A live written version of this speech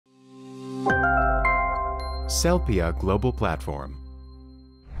Cellpia Global Platform.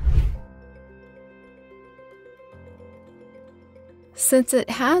 Since it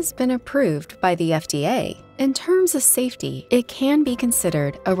has been approved by the FDA, in terms of safety, it can be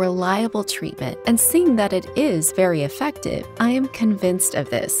considered a reliable treatment, and seeing that it is very effective, I am convinced of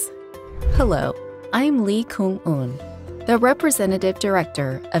this. Hello, I'm Lee Kung-un, the Representative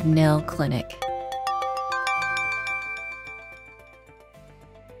Director of Nell Clinic.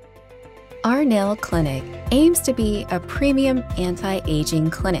 Our Nell Clinic aims to be a premium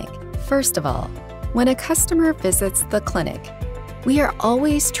anti-aging clinic. First of all, when a customer visits the clinic, we are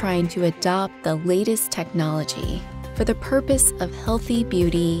always trying to adopt the latest technology for the purpose of healthy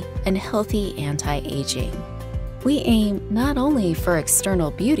beauty and healthy anti-aging. We aim not only for external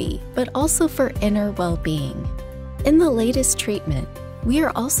beauty, but also for inner well-being. In the latest treatment, we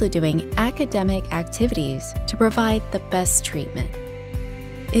are also doing academic activities to provide the best treatment.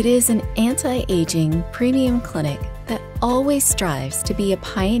 It is an anti-aging premium clinic that always strives to be a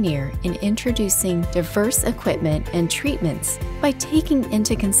pioneer in introducing diverse equipment and treatments by taking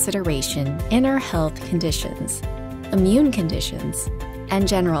into consideration inner health conditions, immune conditions, and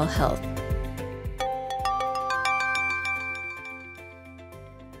general health.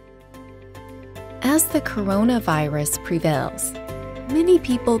 As the coronavirus prevails, many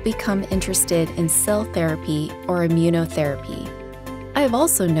people become interested in cell therapy or immunotherapy. I have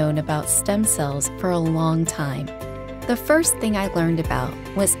also known about stem cells for a long time. The first thing I learned about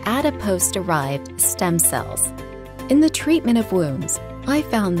was adipose-derived stem cells. In the treatment of wounds, I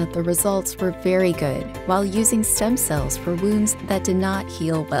found that the results were very good while using stem cells for wounds that did not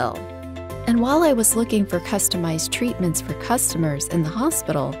heal well. And while I was looking for customized treatments for customers in the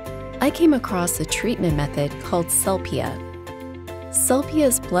hospital, I came across a treatment method called Cellpia.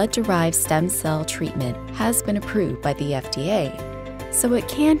 Cellpia's blood-derived stem cell treatment has been approved by the FDA, so it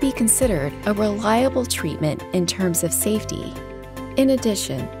can be considered a reliable treatment in terms of safety. In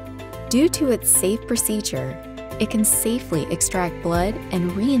addition, due to its safe procedure, it can safely extract blood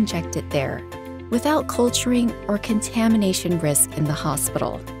and re-inject it there without culturing or contamination risk in the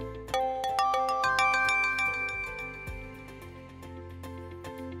hospital.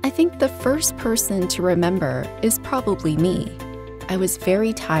 I think the first person to remember is probably me. I was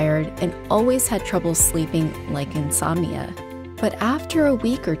very tired and always had trouble sleeping, like insomnia. But after a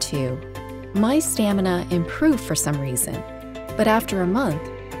week or two, my stamina improved for some reason. But after a month,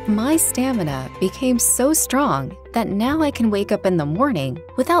 my stamina became so strong that now I can wake up in the morning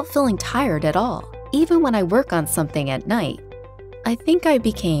without feeling tired at all, even when I work on something at night. I think I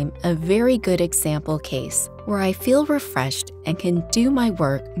became a very good example case where I feel refreshed and can do my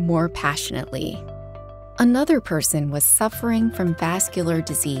work more passionately. Another person was suffering from vascular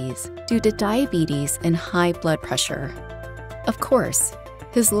disease due to diabetes and high blood pressure. Of course,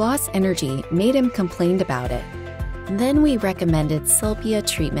 his lost energy made him complain about it. Then we recommended Cellpia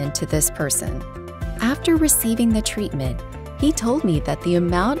treatment to this person. After receiving the treatment, he told me that the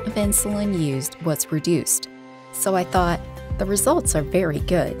amount of insulin used was reduced. So I thought, the results are very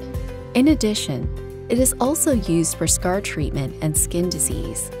good. In addition, it is also used for scar treatment and skin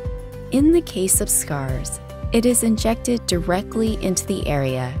disease. In the case of scars, it is injected directly into the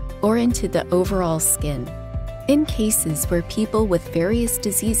area or into the overall skin. In cases where people with various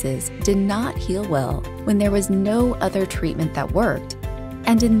diseases did not heal well when there was no other treatment that worked,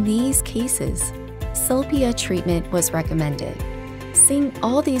 and in these cases, Cellpia treatment was recommended. Seeing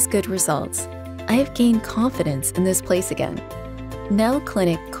all these good results, I have gained confidence in this place again. Nell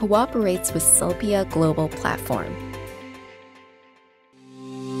Clinic cooperates with Cellpia Global Platform.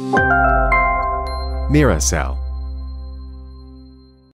 Miracell.